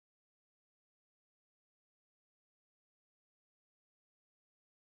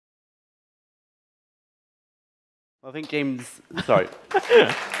I think James, sorry.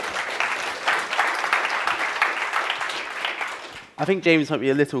 I think James might be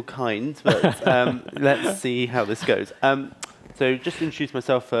a little kind, but let's see how this goes. So just to introduce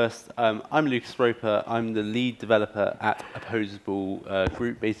myself first, I'm Lukas Roper. I'm the lead developer at Opposable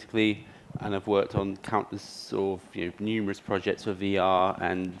Group, basically, and I've worked on countless of numerous projects for VR,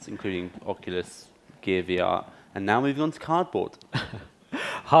 and including Oculus, Gear VR, and now moving on to cardboard.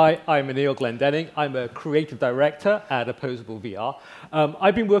 Hi, I'm Anil Glendinning. I'm a creative director at Opposable VR.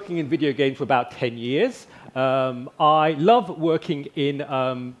 I've been working in video games for about 10 years. I love working in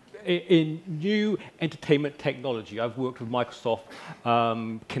new entertainment technology. I've worked with Microsoft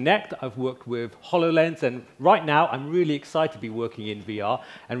Kinect, I've worked with HoloLens, and right now I'm really excited to be working in VR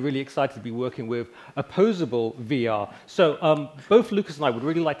and really excited to be working with Opposable VR. So both Lukas and I would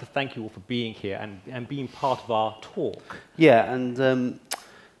really like to thank you all for being here and being part of our talk. Yeah, and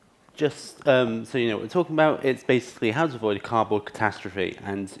just so you know what we're talking about, it's basically how to avoid a cardboard catastrophe.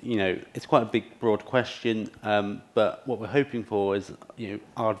 And it's quite a big, broad question, but what we're hoping for is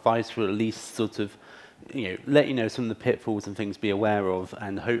our advice will at least sort of let you know some of the pitfalls and things to be aware of,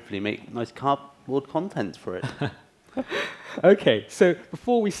 and hopefully make nice cardboard content for it. Okay, so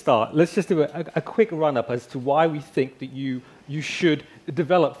before we start, let's just do a quick run-up as to why we think that you should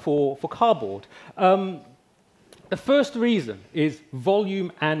develop for cardboard. The first reason is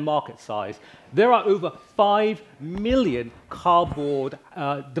volume and market size. There are over 5 million cardboard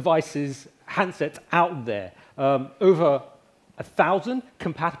devices, handsets out there, over 1,000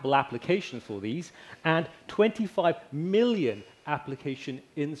 compatible applications for these, and 25 million application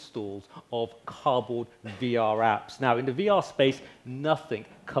installs of cardboard VR apps. Now, in the VR space, nothing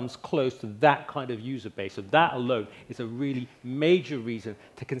comes close to that kind of user base. So that alone is a really major reason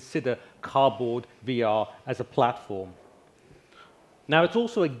to consider cardboard VR as a platform. Now, it's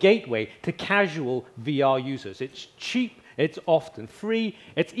also a gateway to casual VR users. It's cheap, it's often free,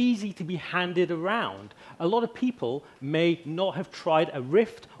 it's easy to be handed around. A lot of people may not have tried a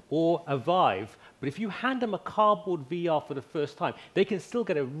Rift or a Vive, but if you hand them a cardboard VR for the first time, they can still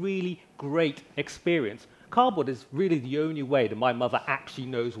get a really great experience. Cardboard is really the only way that my mother actually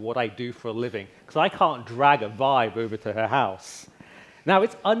knows what I do for a living, because I can't drag a Vive over to her house. Now,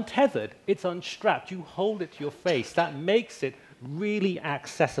 it's untethered, it's unstrapped, you hold it to your face. That makes it really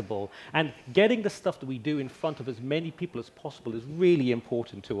accessible, and getting the stuff that we do in front of as many people as possible is really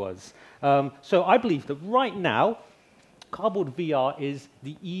important to us. So I believe that right now, cardboard VR is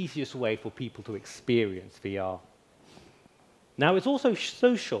the easiest way for people to experience VR. Now, it's also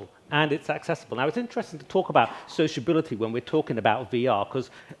social and it's accessible. Now, it's interesting to talk about sociability when we're talking about VR, because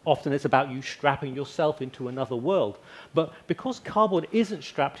often it's about you strapping yourself into another world. But because cardboard isn't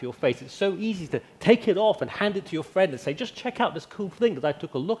strapped to your face, it's so easy to take it off and hand it to your friend and say, just check out this cool thing that I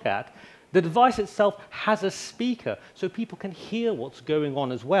took a look at. The device itself has a speaker, so people can hear what's going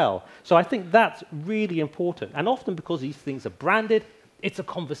on as well. So I think that's really important. And often because these things are branded, it's a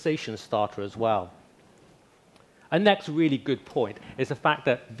conversation starter as well. A next really good point is the fact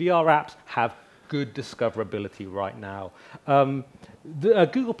that VR apps have good discoverability right now. The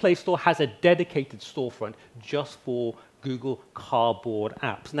Google Play Store has a dedicated storefront just for Google Cardboard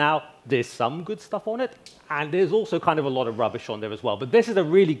apps. Now, there's some good stuff on it, and there's also kind of a lot of rubbish on there as well. But this is a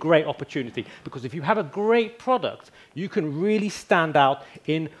really great opportunity, because if you have a great product, you can really stand out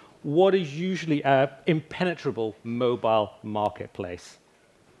in what is usually an impenetrable mobile marketplace.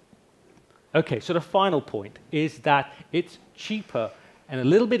 Okay, so the final point is that it's cheaper and a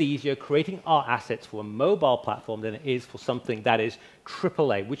little bit easier creating art assets for a mobile platform than it is for something that is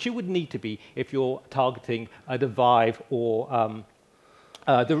AAA, which it would need to be if you're targeting the Vive or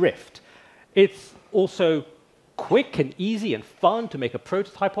the Rift. It's also quick and easy and fun to make a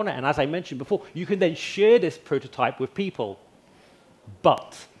prototype on it, and as I mentioned before, you can then share this prototype with people.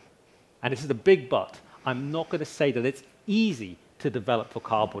 But, and this is the big but, I'm not going to say that it's easy to develop for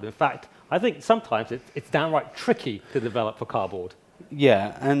cardboard. In fact, I think sometimes it's downright tricky to develop for cardboard.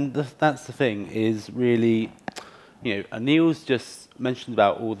 Yeah, and that's the thing, is really, Anil's just mentioned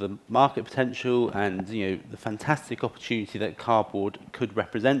about all the market potential and, the fantastic opportunity that cardboard could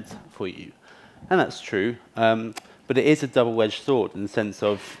represent for you. And that's true, but it is a double-edged sword in the sense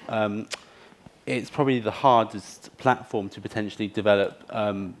of it's probably the hardest platform to potentially develop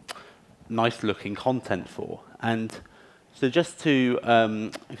nice-looking content for. And so just to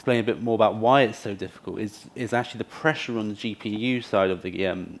explain a bit more about why it's so difficult is actually the pressure on the GPU side of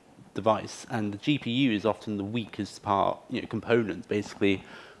the device. And the GPU is often the weakest component, basically,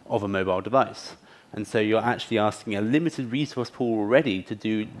 of a mobile device. And so you're actually asking a limited resource pool already to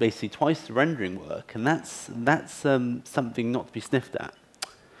do basically twice the rendering work. And that's something not to be sniffed at.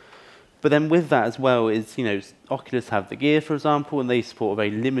 But then with that as well is, Oculus have the Gear, for example, and they support a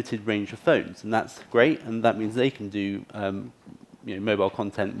very limited range of phones, and that's great, and that means they can do mobile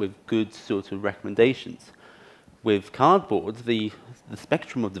content with good sort of recommendations. With Cardboard, the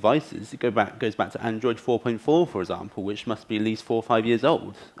spectrum of devices, goes back to Android 4.4, for example, which must be at least 4 or 5 years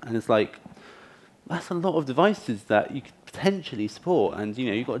old, and it's like, that's a lot of devices that you could potentially support, and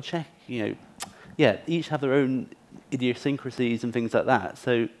you've got to check, each have their own idiosyncrasies and things like that.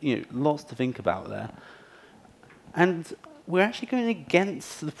 So, lots to think about there. And we're actually going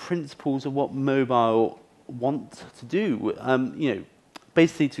against the principles of what mobile want to do.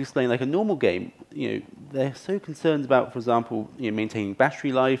 Basically, to explain, like a normal game, they're so concerned about, for example, maintaining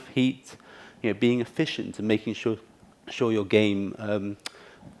battery life, heat, being efficient and making sure your game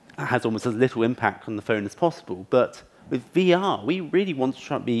has almost as little impact on the phone as possible. But with VR, we really want to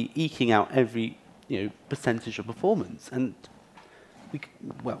try to be eking out every percentage of performance. And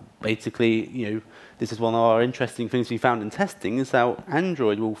basically, this is one of our interesting things we found in testing, is how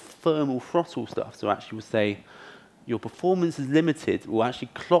Android will thermal throttle stuff. So actually will say, your performance is limited, will actually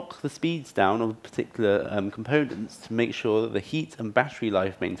clock the speeds down of particular components to make sure that the heat and battery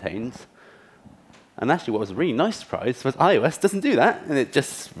life maintains. And actually what was a really nice surprise was iOS doesn't do that, and it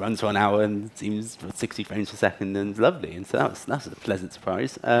just runs for an hour and seems 60 frames per second and lovely. And so that's a pleasant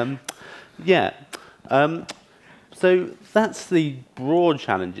surprise. So that's the broad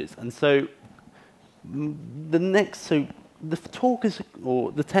challenges. And so the talk is,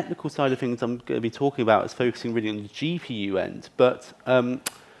 or the technical side of things I'm going to be talking about is focusing really on the GPU end, but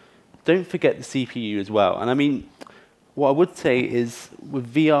don't forget the CPU as well. And I mean, what I would say is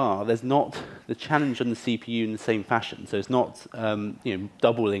with VR, there's not the challenge on the CPU in the same fashion. So it's not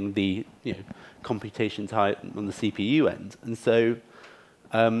doubling the computation time on the CPU end. And so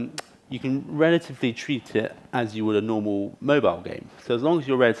you can relatively treat it as you would a normal mobile game. So as long as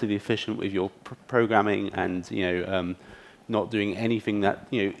you're relatively efficient with your programming and not doing anything that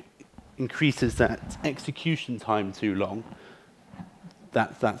increases that execution time too long,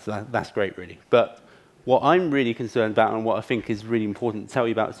 that's great, really. But what I'm really concerned about and what I think is really important to tell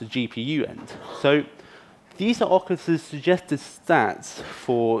you about is the GPU end. So these are Oculus's suggested stats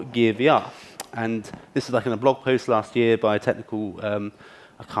for Gear VR. And this is like in a blog post last year by a technical,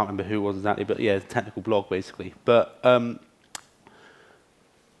 I can't remember who it was exactly, but yeah, a technical blog basically. But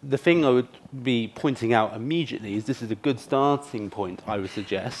the thing I would be pointing out immediately is this is a good starting point, I would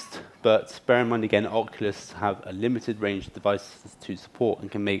suggest. But bear in mind, again, Oculus have a limited range of devices to support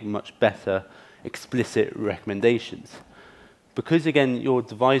and can make much better explicit recommendations. Because, again, your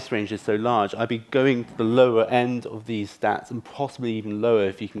device range is so large, I'd be going to the lower end of these stats and possibly even lower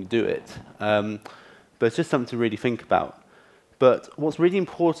if you can do it. But it's just something to really think about. But what's really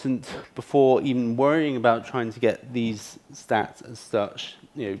important before even worrying about trying to get these stats as such,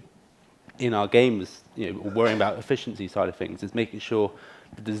 in our games, or worrying about efficiency side of things, is making sure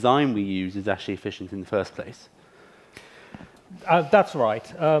the design we use is actually efficient in the first place. That's right.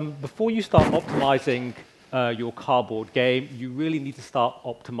 Before you start optimizing your cardboard game, you really need to start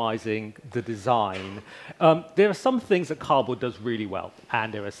optimizing the design. There are some things that cardboard does really well,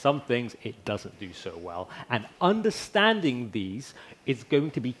 and there are some things it doesn't do so well. And understanding these is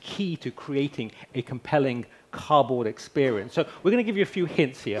going to be key to creating a compelling cardboard experience. So we're going to give you a few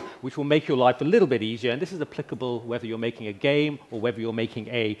hints here, which will make your life a little bit easier. And this is applicable whether you're making a game or whether you're making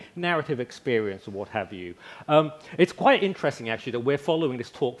a narrative experience or what have you. It's quite interesting, actually, that we're following this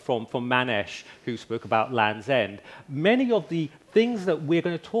talk from Manesh, who spoke about Land's End. Many of the things that we're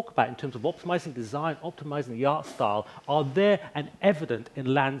going to talk about in terms of optimizing design, optimizing the art style, are there and evident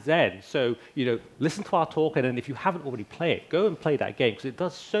in Land's End. So, listen to our talk, and then if you haven't already played it, go and play that game, because it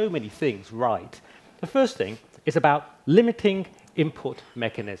does so many things right. The first thing is about limiting input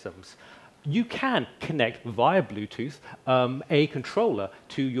mechanisms. You can connect via Bluetooth a controller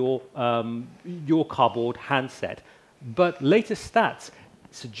to your cardboard handset, but latest stats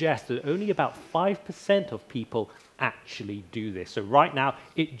suggest that only about 5% of people actually do this. So right now,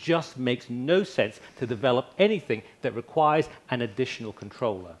 it just makes no sense to develop anything that requires an additional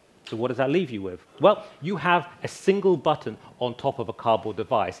controller. So what does that leave you with? Well, you have a single button on top of a cardboard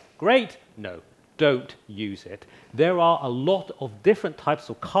device. Great? No. Don't use it. There are a lot of different types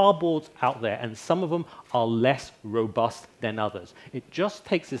of cardboards out there, and some of them are less robust than others. It just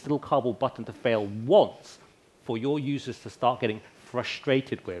takes this little cardboard button to fail once for your users to start getting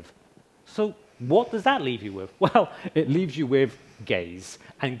frustrated with. So what does that leave you with? Well, it leaves you with gaze.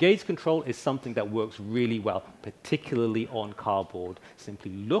 And gaze control is something that works really well, particularly on cardboard.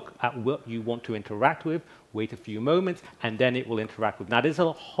 Simply look at what you want to interact with, wait a few moments, and then it will interact with. Now, there's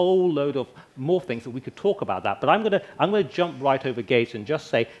a whole load of more things that we could talk about that, but I'm going to jump right over gaze and just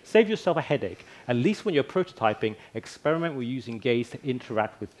say, save yourself a headache. At least when you're prototyping, experiment with using gaze to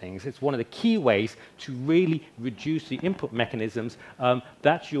interact with things. It's one of the key ways to really reduce the input mechanisms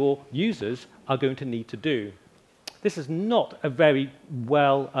that your users are going to need to do. This is not a very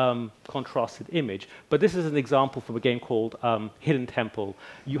well contrasted image, but this is an example from a game called Hidden Temple.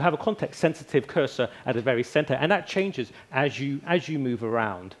 You have a context-sensitive cursor at the very center, and that changes as you move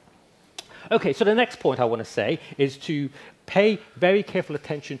around. Okay, so the next point I want to say is to pay very careful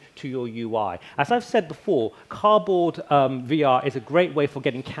attention to your UI. As I've said before, Cardboard VR is a great way for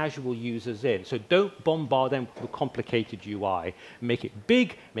getting casual users in, so don't bombard them with complicated UI. Make it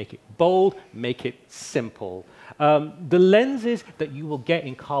big, make it bold, make it simple. The lenses that you will get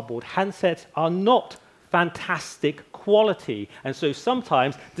in Cardboard handsets are not fantastic quality, and so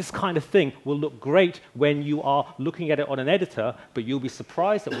sometimes this kind of thing will look great when you are looking at it on an editor, but you'll be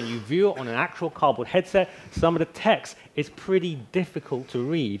surprised that when you view it on an actual Cardboard headset, some of the text is pretty difficult to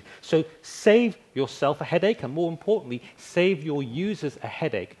read. So save yourself a headache, and more importantly, save your users a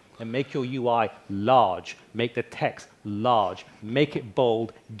headache, and make your UI large, make the text large, make it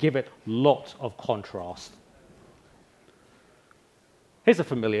bold, give it lots of contrast. Here's a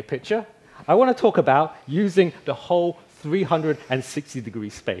familiar picture. I want to talk about using the whole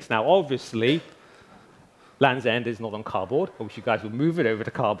 360-degree space. Now, obviously, Land's End is not on Cardboard. I wish you guys would move it over to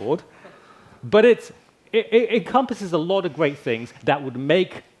Cardboard. But it encompasses a lot of great things that would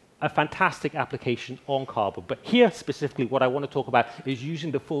make a fantastic application on Cardboard. But here, specifically, what I want to talk about is using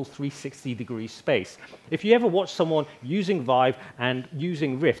the full 360-degree space. If you ever watch someone using Vive and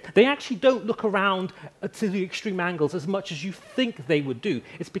using Rift, they actually don't look around to the extreme angles as much as you think they would do.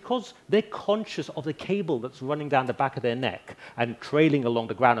 It's because they're conscious of the cable that's running down the back of their neck and trailing along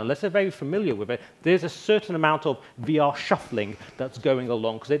the ground. Unless they're very familiar with it, there's a certain amount of VR shuffling that's going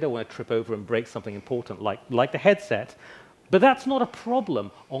along because they don't want to trip over and break something important like the headset. But that's not a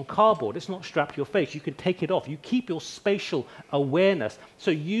problem on Cardboard. It's not strapped to your face. You can take it off. You keep your spatial awareness.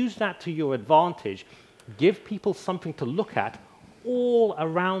 So use that to your advantage. Give people something to look at all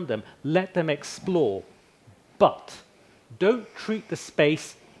around them. Let them explore. But don't treat the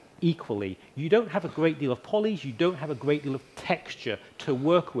space equally. You don't have a great deal of polys. You don't have a great deal of texture to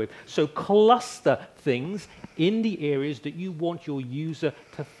work with. So cluster things in the areas that you want your user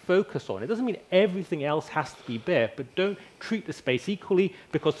to focus on. It doesn't mean everything else has to be bare, but don't treat the space equally,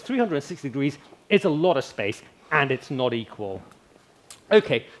 because 360 degrees is a lot of space, and it's not equal.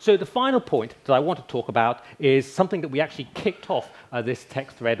 Okay, so the final point that I want to talk about is something that we actually kicked off this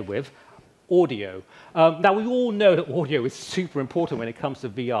tech thread with, audio. Now, we all know that audio is super important when it comes to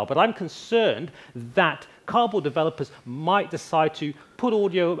VR, but I'm concerned that Cardboard developers might decide to put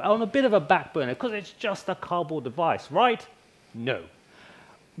audio on a bit of a back burner because it's just a Cardboard device, right? No.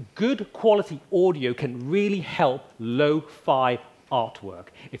 Good quality audio can really help lo-fi artwork.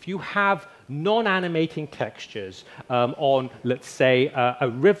 If you have non-animating textures on, let's say, a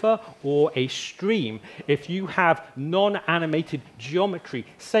river or a stream, if you have non-animated geometry,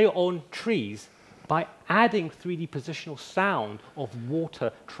 say on trees, by adding 3D positional sound of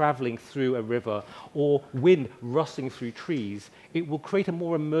water traveling through a river or wind rustling through trees, it will create a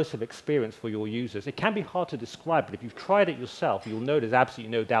more immersive experience for your users. It can be hard to describe, but if you've tried it yourself, you'll know there's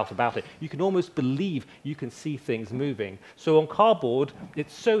absolutely no doubt about it. You can almost believe you can see things moving. So on Cardboard,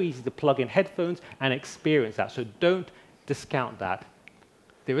 it's so easy to plug in headphones and experience that, so don't discount that.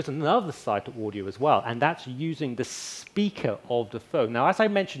 There is another side to audio as well, and that's using the speaker of the phone. Now, as I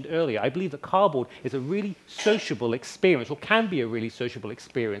mentioned earlier, I believe that Cardboard is a really sociable experience, or can be a really sociable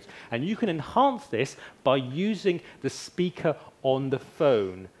experience, and you can enhance this by using the speaker on the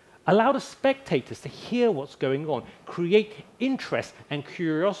phone. Allow the spectators to hear what's going on, create interest and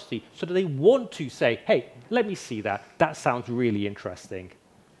curiosity so that they want to say, hey, let me see that. That sounds really interesting.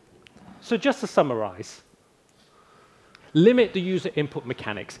 So just to summarize, limit the user input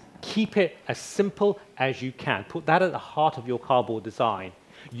mechanics. Keep it as simple as you can. Put that at the heart of your Cardboard design.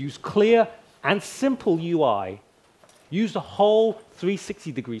 Use clear and simple UI. Use the whole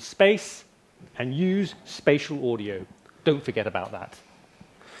 360-degree space, and use spatial audio. Don't forget about that.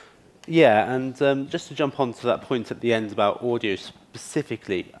 Yeah, and just to jump on to that point at the end about audio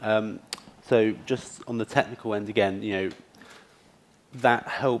specifically, so just on the technical end again, you know, that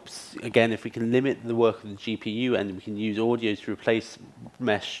helps, again, if we can limit the work of the GPU and we can use audio to replace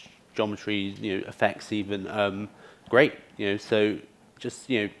mesh, geometry, you know, effects even, great. You know, so just,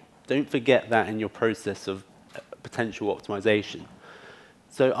 you know, don't forget that in your process of potential optimization.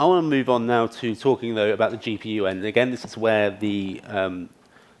 So I want to move on now to talking, though, about the GPU end. Again, this is where the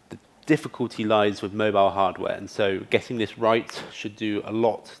difficulty lies with mobile hardware, and so getting this right should do a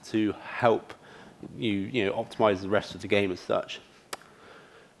lot to help you optimize the rest of the game as such.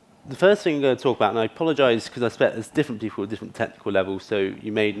 The first thing I'm going to talk about, and I apologize because I expect there's different people at different technical levels, so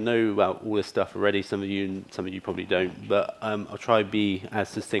you may know about all this stuff already, some of you probably don't, but I'll try to be as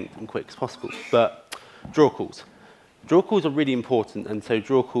succinct and quick as possible. But draw calls. Draw calls are really important, and so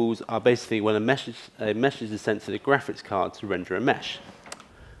draw calls are basically when a message is sent to the graphics card to render a mesh.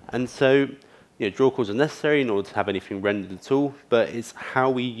 And so draw calls are necessary in order to have anything rendered at all, but it's how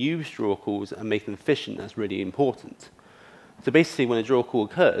we use draw calls and make them efficient that's really important. So basically, when a draw call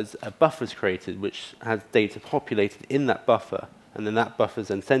occurs, a buffer is created which has data populated in that buffer, and then that buffer is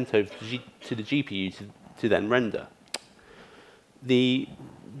then sent over to the GPU to then render. The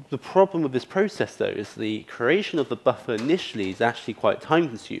problem with this process, though, is the creation of the buffer initially is actually quite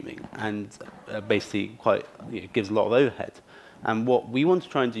time-consuming and basically gives a lot of overhead. And what we want to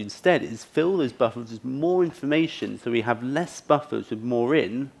try and do instead is fill those buffers with more information so we have less buffers with more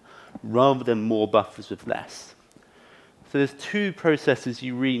in rather than more buffers with less. So there's two processes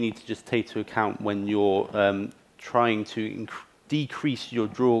you really need to just take into account when you're trying to decrease your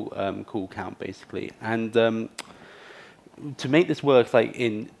draw call count, basically. And to make this work, like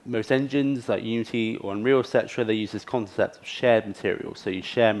in most engines, like Unity or Unreal, etc., they use this concept of shared material. So you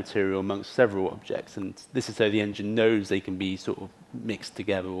share material amongst several objects, and this is so the engine knows they can be sort of mixed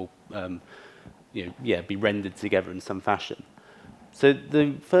together or be rendered together in some fashion. So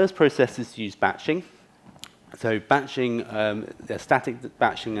the first process is to use batching. So batching, there's static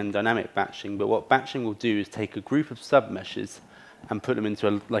batching and dynamic batching, but what batching will do is take a group of submeshes and put them into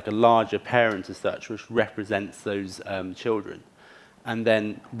a larger parent as such, which represents those children. And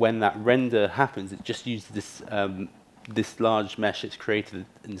then when that render happens, it just uses this large mesh it's created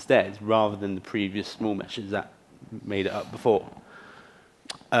instead, rather than the previous small meshes that made it up before.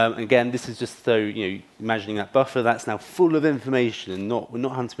 Again, this is just so, imagining that buffer, that's now full of information, and we're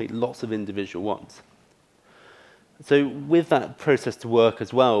not having to make lots of individual ones. So with that process to work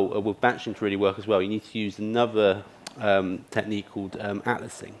as well, with batching to really work as well, you need to use another technique called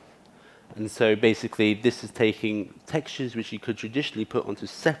atlasing. And so basically, this is taking textures which you could traditionally put onto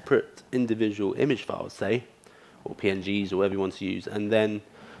separate individual image files, say, or PNGs or whatever you want to use, and then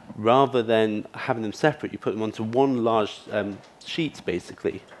rather than having them separate, you put them onto one large sheet,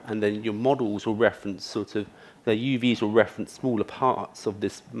 basically, and then your models will reference the UVs will reference smaller parts of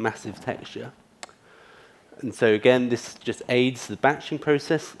this massive texture. And so again, this just aids the batching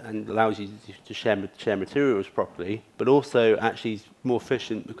process and allows you to share materials properly, but also actually is more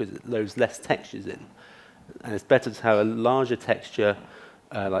efficient because it loads less textures in. And it's better to have a larger texture,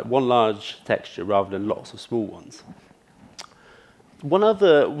 like one large texture, rather than lots of small ones. One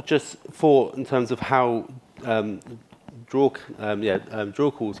other just thought in terms of how draw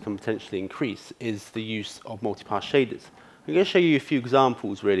calls can potentially increase is the use of multipass shaders. I'm going to show you a few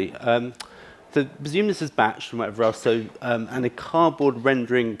examples, really. So presume this is batched and whatever else, so, and a cardboard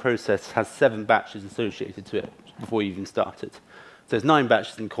rendering process has 7 batches associated to it before you even started. So there's 9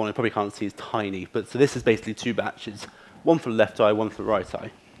 batches in the corner, you probably can't see, it's tiny, but so this is basically 2 batches, one for the left eye, one for the right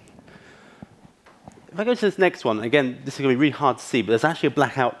eye. If I go to this next one, again, this is going to be really hard to see, but there's actually a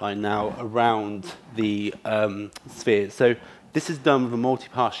black outline now around the sphere. So this is done with a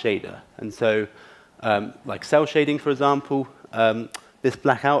multipass shader, and so like cell shading, for example, this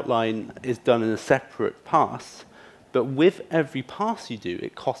black outline is done in a separate pass, but with every pass you do,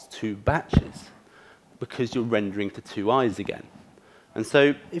 it costs 2 batches because you're rendering to 2 eyes again. And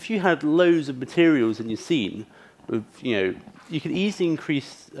so if you had loads of materials in your scene, with, you could easily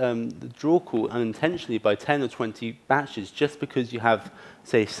increase the draw call unintentionally by 10 or 20 batches just because you have,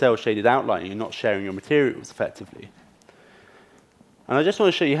 say, cell-shaded outline and you're not sharing your materials effectively. And I just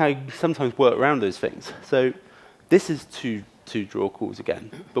want to show you how you sometimes work around those things. So this is two draw calls again.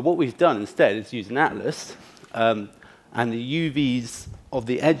 But what we've done instead is use an atlas, and the UVs of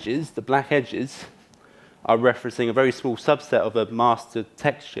the edges, the black edges, are referencing a very small subset of a master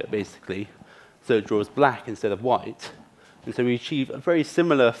texture, basically. So it draws black instead of white. And so we achieve a very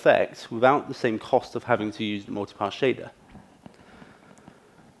similar effect without the same cost of having to use the multipass shader.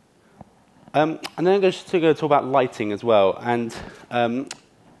 And then I'm going to go talk about lighting as well. And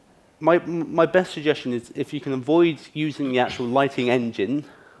my best suggestion is if you can avoid using the actual lighting engine,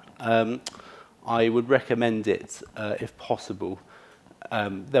 I would recommend it if possible.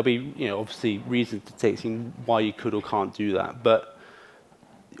 There'll be, obviously reasons to take why you could or can't do that, but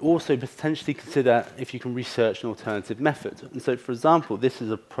also potentially consider if you can research an alternative method. And so, for example, this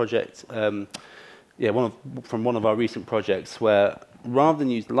is a project, from one of our recent projects where rather than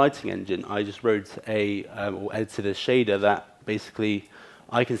use the lighting engine, I just wrote or edited a shader that basically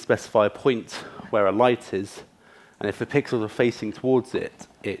I can specify a point where a light is, and if the pixels are facing towards it,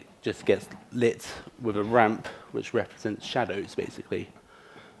 it just gets lit with a ramp which represents shadows, basically.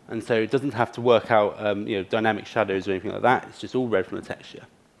 And so it doesn't have to work out dynamic shadows or anything like that. It's just all read from the texture.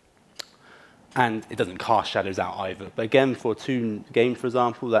 And it doesn't cast shadows out either. But again, for a toon game, for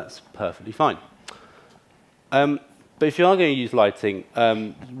example, that's perfectly fine. But if you are going to use lighting,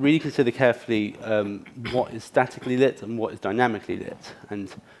 really consider carefully what is statically lit and what is dynamically lit. And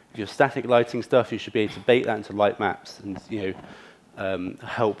if you're static lighting stuff, you should be able to bake that into light maps and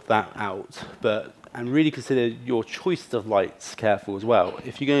help that out. And really consider your choice of lights careful as well.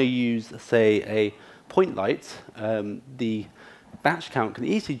 If you're going to use, say, a point light, the batch count can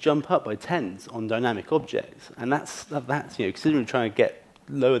easily jump up by tens on dynamic objects. And that's considering trying to get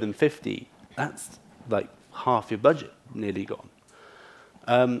lower than 50, that's like half your budget nearly gone.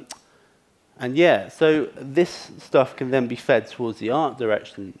 And yeah, so this stuff can then be fed towards the art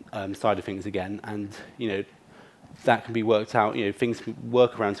direction side of things again, and that can be worked out.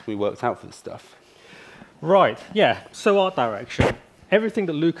 Workarounds can be worked out for this stuff. Right. Yeah. So art direction. Everything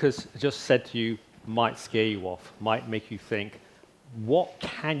that Lukas just said to you might scare you off, might make you think, what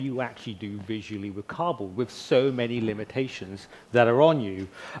can you actually do visually with cardboard with so many limitations that are on you?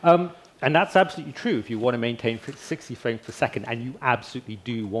 And that's absolutely true if you want to maintain 60 frames per second, and you absolutely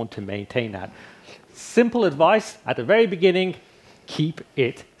do want to maintain that. Simple advice at the very beginning, keep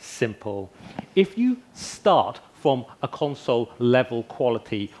it simple. If you start from a console level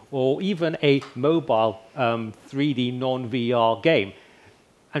quality or even a mobile 3D non-VR game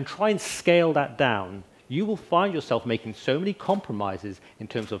and try and scale that down, you will find yourself making so many compromises in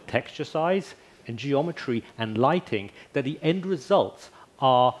terms of texture size and geometry and lighting that the end results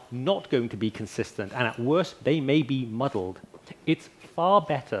are not going to be consistent, and at worst, they may be muddled. It's far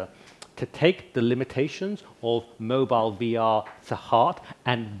better to take the limitations of mobile VR to heart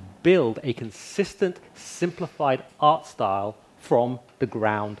and build a consistent, simplified art style from the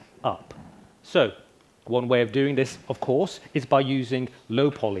ground up. So, one way of doing this, of course, is by using low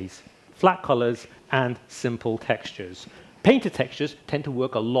polys, flat colors, and simple textures. Painted textures tend to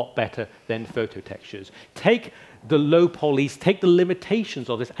work a lot better than photo textures. Take the low polys, take the limitations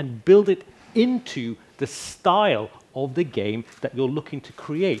of this, and build it into the style of the game that you're looking to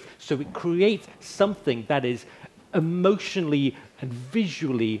create. So it creates something that is emotionally and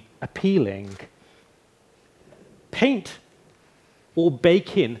visually appealing. Paint or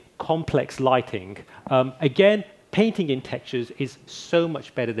bake in complex lighting. Again, painting in textures is so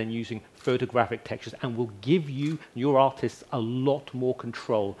much better than using photographic textures and will give you, your artists, a lot more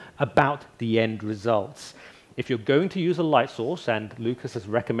control about the end results. If you're going to use a light source, and Lukas has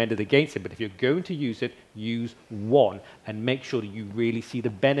recommended against it, but if you're going to use it, use one and make sure that you really see the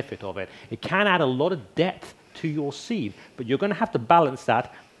benefit of it. It can add a lot of depth to your scene, but you're going to have to balance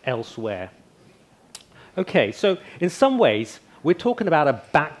that elsewhere. Okay, so in some ways, we're talking about a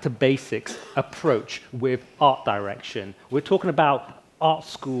back-to-basics approach with art direction. We're talking about art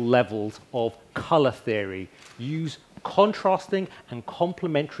school levels of color theory. Use contrasting and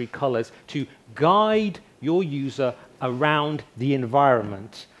complementary colors to guide your user around the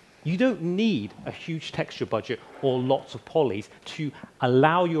environment. You don't need a huge texture budget or lots of polys to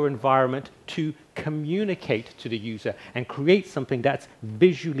allow your environment to communicate to the user and create something that's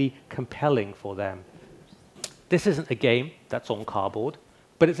visually compelling for them. This isn't a game that's on cardboard,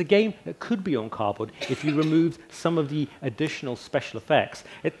 but it's a game that could be on cardboard if you removed some of the additional special effects.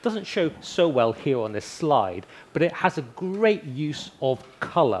 It doesn't show so well here on this slide, but it has a great use of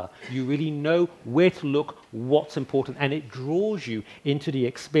color. You really know where to look, what's important, and it draws you into the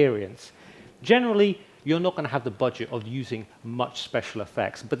experience. Generally, you're not going to have the budget of using much special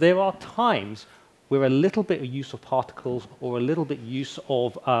effects, but there are times where a little bit of use of particles or a little bit use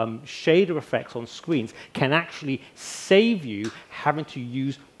of shader effects on screens can actually save you having to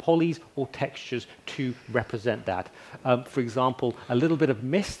use polys or textures to represent that. For example, a little bit of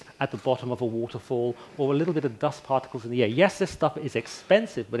mist at the bottom of a waterfall or a little bit of dust particles in the air. Yes, this stuff is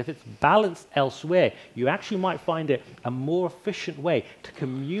expensive, but if it's balanced elsewhere, you actually might find it a more efficient way to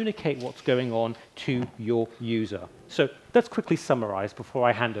communicate what's going on to your user. So let's quickly summarize before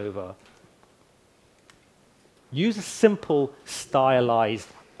I hand over. Use a simple, stylized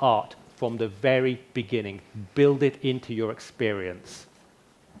art from the very beginning. Build it into your experience.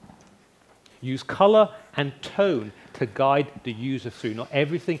 Use color and tone to guide the user through. Not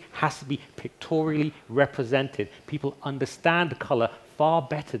everything has to be pictorially represented. People understand color far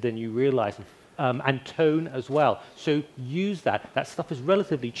better than you realize, and tone as well. So use that. That stuff is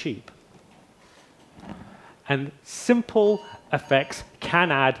relatively cheap. and simple effects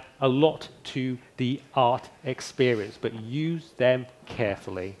can add a lot to the art experience, but use them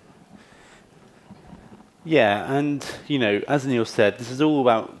carefully. Yeah, and as Neil said, this is all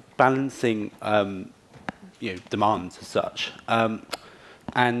about balancing demands as such.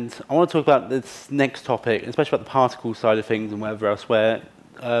 And I want to talk about this next topic, especially about the particle side of things and whatever else, where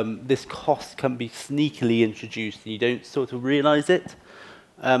this cost can be sneakily introduced and you don't sort of realize it.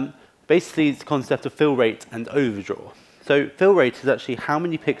 Basically, it's the concept of fill rate and overdraw. So fill rate is actually how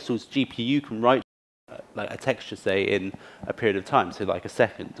many pixels GPU can write like a texture, say, in a period of time, so like a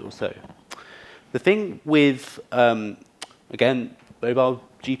second or so. The thing with, again, mobile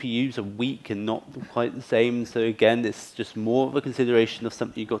GPUs are weak and not quite the same, so again, it's just more of a consideration of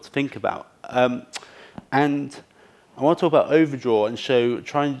something you've got to think about. And I want to talk about overdraw and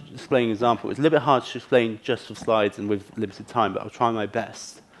try and explain an example. It's a little bit hard to explain just with slides and with limited time, but I'll try my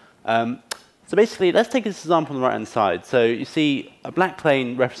best. So basically, let's take this example on the right-hand side. So you see a black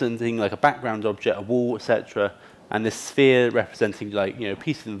plane representing like a background object, a wall, etc., and this sphere representing like a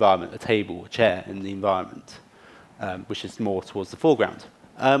piece of the environment, a table, a chair in the environment, which is more towards the foreground.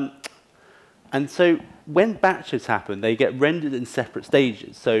 And so when batches happen, they get rendered in separate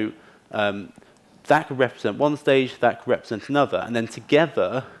stages. So that could represent one stage, that could represent another, and then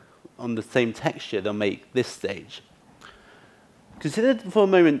together on the same texture, they'll make this stage. Consider for a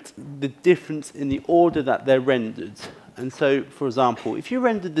moment the difference in the order that they're rendered. And so, for example, if you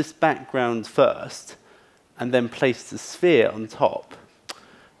rendered this background first and then placed the sphere on top,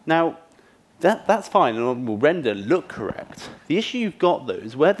 now that's fine and will render and look correct. The issue you've got, though,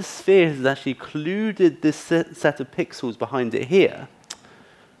 is where the sphere has actually occluded this set of pixels behind it here.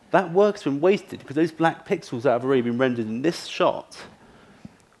 That work's been wasted because those black pixels that have already been rendered in this shot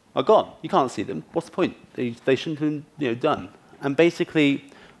are gone. You can't see them. What's the point? They shouldn't have been done. And basically,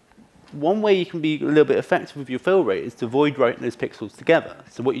 one way you can be a little bit effective with your fill rate is to avoid writing those pixels together.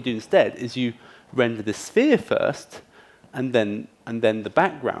 So what you do instead is you render the sphere first, and then the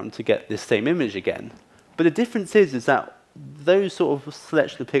background to get this same image again. But the difference is that those sort of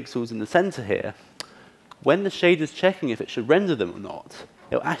selection of pixels in the center here, when the shader's checking if it should render them or not,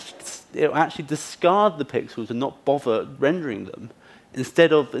 it'll actually discard the pixels and not bother rendering them,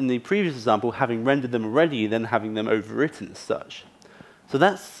 instead of, in the previous example, having rendered them already, then having them overwritten as such. So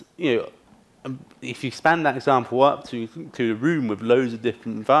that's, if you expand that example up to a room with loads of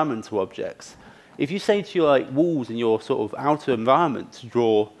different environmental objects, if you say to your walls in your sort of outer environment to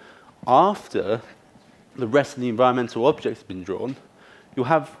draw after the rest of the environmental objects have been drawn, you'll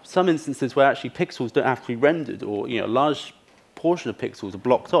have some instances where actually pixels don't have to be rendered, or a large portion of pixels are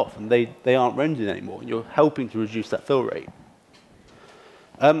blocked off and they aren't rendered anymore. And you're helping to reduce that fill rate.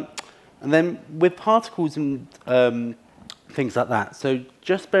 And then with particles and things like that, so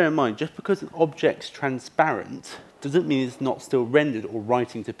just bear in mind, just because an object's transparent doesn't mean it's not still rendered or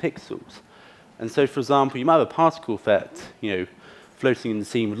writing to pixels. And so, for example, you might have a particle effect, floating in the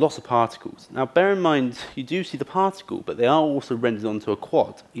scene with lots of particles. Now, bear in mind, you do see the particle, but they are also rendered onto a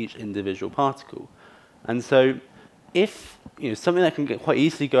quad, each individual particle. And so, if something that can quite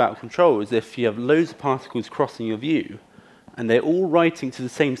easily go out of control is if you have loads of particles crossing your view, and they're all writing to the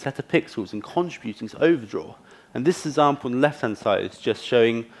same set of pixels and contributing to overdraw. And this example on the left-hand side is just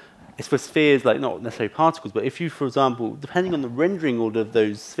showing, it's for spheres, like not necessarily particles, but if you, for example, depending on the rendering order of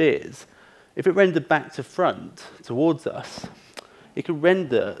those spheres, if it rendered back to front, towards us, it could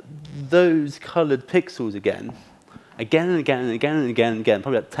render those colored pixels again and again and again and again and again,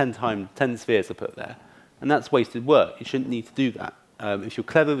 probably like 10 spheres I put there. And that's wasted work. You shouldn't need to do that. If you're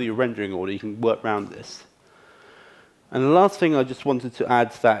clever with your rendering order, you can work around this. And the last thing I just wanted to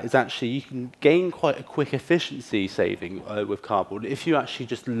add to that is actually you can gain quite a quick efficiency saving with cardboard if you actually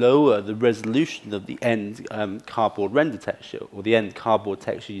just lower the resolution of the end cardboard render texture, or the end cardboard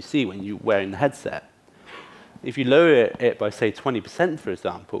texture you see when you're wearing the headset. If you lower it by, say, 20%, for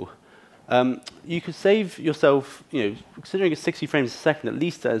example, you could save yourself, considering it's 60 frames a second, at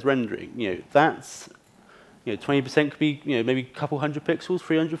least as rendering, that's, 20% could be, maybe a couple hundred pixels,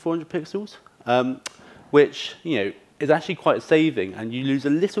 300, 400 pixels, which, is actually quite a saving, and you lose a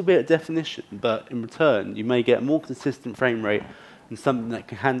little bit of definition, but in return, you may get a more consistent frame rate and something that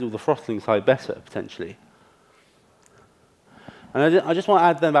can handle the throttling side better, potentially. And I just want to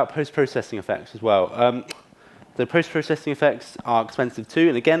add then about post-processing effects as well. The post-processing effects are expensive too,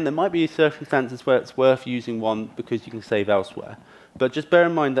 and again, there might be circumstances where it's worth using one because you can save elsewhere. But just bear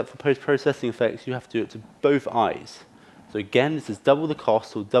in mind that for post-processing effects, you have to do it to both eyes. So again, this is double the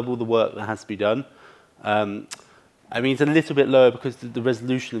cost or double the work that has to be done. I mean, it's a little bit lower because the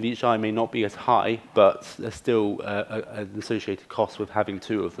resolution of each eye may not be as high, but there's still an associated cost with having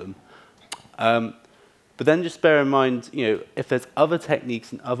two of them. But then just bear in mind, if there's other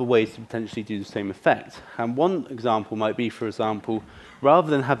techniques and other ways to potentially do the same effect. And one example might be, for example, rather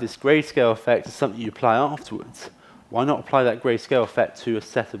than have this grayscale effect as something you apply afterwards, why not apply that grayscale effect to a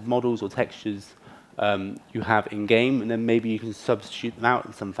set of models or textures you have in-game, and then maybe you can substitute them out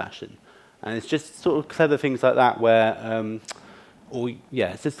in some fashion. And it's just sort of clever things like that where,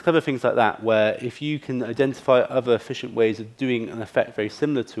 it's just clever things like that where if you can identify other efficient ways of doing an effect very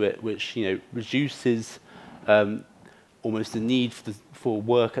similar to it, which reduces almost the need for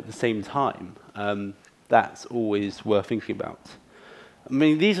work at the same time, that's always worth thinking about. I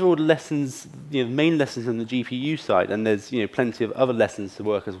mean, these are all the lessons, the main lessons on the GPU side, and there's plenty of other lessons to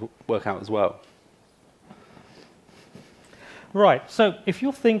work out as well. Right, so if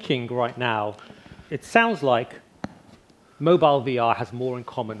you're thinking right now, it sounds like mobile VR has more in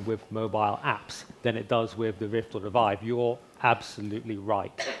common with mobile apps than it does with the Rift or the Vive. You're absolutely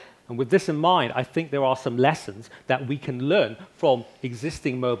right. And with this in mind, I think there are some lessons that we can learn from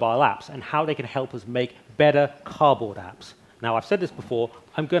existing mobile apps and how they can help us make better cardboard apps. Now, I've said this before,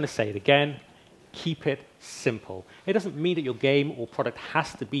 I'm going to say it again, keep it simple. It doesn't mean that your game or product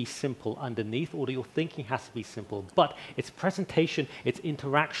has to be simple underneath or that your thinking has to be simple, but its presentation, its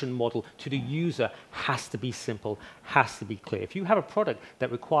interaction model to the user has to be simple, has to be clear. If you have a product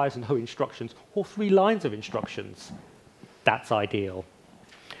that requires no instructions or 3 lines of instructions, that's ideal.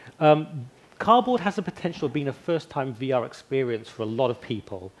 Cardboard has the potential of being a first-time VR experience for a lot of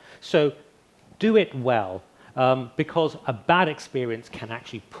people, so do it well. Because a bad experience can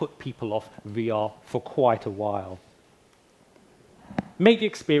actually put people off VR for quite a while. Make the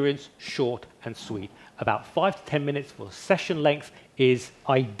experience short and sweet. About 5 to 10 minutes for session length is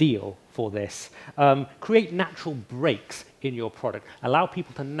ideal for this. Create natural breaks in your product. Allow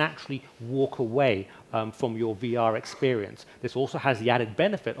people to naturally walk away from your VR experience. This also has the added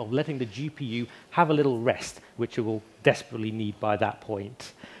benefit of letting the GPU have a little rest, which it will desperately need by that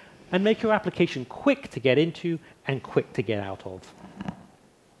point. And make your application quick to get into and quick to get out of.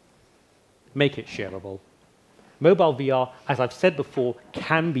 Make it shareable. Mobile VR, as I've said before,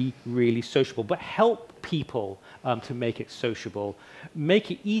 can be really sociable, but help people to make it sociable.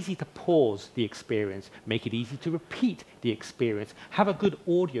 Make it easy to pause the experience. Make it easy to repeat the experience. Have a good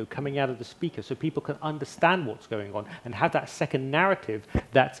audio coming out of the speaker so people can understand what's going on and have that second narrative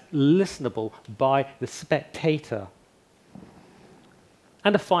that's listenable by the spectator.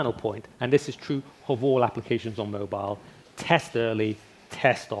 And a final point, and this is true of all applications on mobile, test early,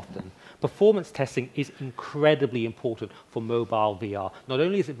 test often. Performance testing is incredibly important for mobile VR. Not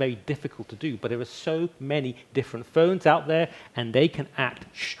only is it very difficult to do, but there are so many different phones out there, and they can act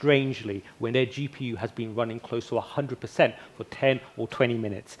strangely when their GPU has been running close to 100% for 10 or 20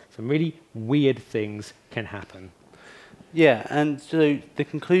 minutes. Some really weird things can happen. Yeah, and so the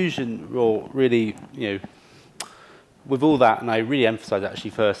conclusion, really, with all that, and I really emphasize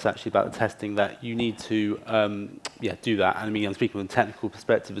first about the testing, that you need to do that. And I mean, I'm speaking from a technical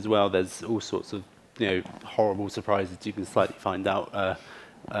perspective as well. There's all sorts of horrible surprises you can slightly find out a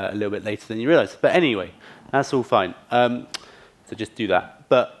little bit later than you realize. But anyway, that's all fine. So just do that.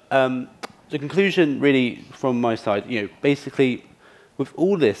 But the conclusion really from my side, basically with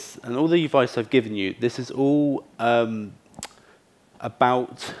all this and all the advice I've given you, this is all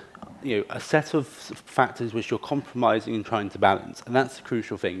about a set of factors which you're compromising and trying to balance, and that's the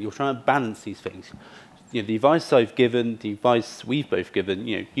crucial thing. You're trying to balance these things. The advice I've given, the advice we've both given,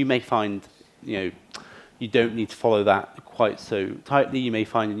 you may find, you don't need to follow that quite so tightly. You may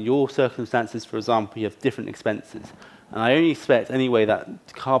find in your circumstances, for example, you have different expenses. And I only expect anyway that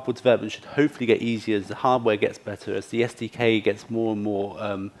cardboard development should hopefully get easier as the hardware gets better, as the SDK gets more and more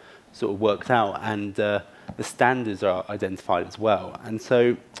sort of worked out, and the standards are identified as well. And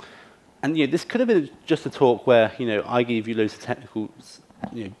so, this could have been just a talk where, I gave you loads of technical,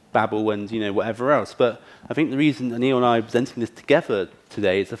 babble and, whatever else. But I think the reason Anil and I are presenting this together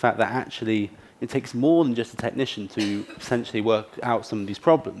today is the fact that actually it takes more than just a technician to essentially work out some of these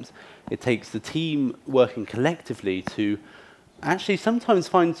problems. It takes the team working collectively to actually sometimes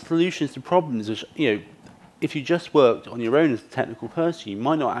find solutions to problems which, if you just worked on your own as a technical person, you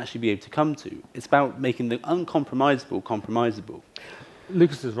might not actually be able to come to. It's about making the uncompromisable compromisable.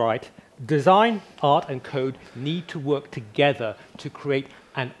 Lukas is right. Design, art, and code need to work together to create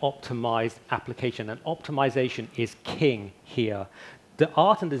an optimized application, and optimization is king here. The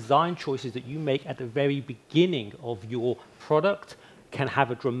art and design choices that you make at the very beginning of your product can have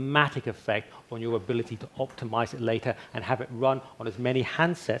a dramatic effect on your ability to optimize it later and have it run on as many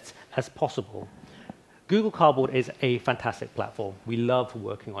handsets as possible. Google Cardboard is a fantastic platform. We love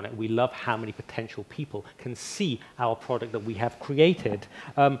working on it. We love how many potential people can see our product that we have created.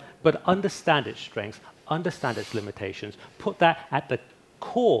 But understand its strengths, understand its limitations, put that at the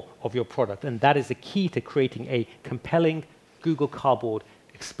core of your product, and that is the key to creating a compelling Google Cardboard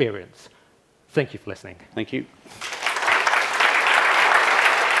experience. Thank you for listening. Thank you.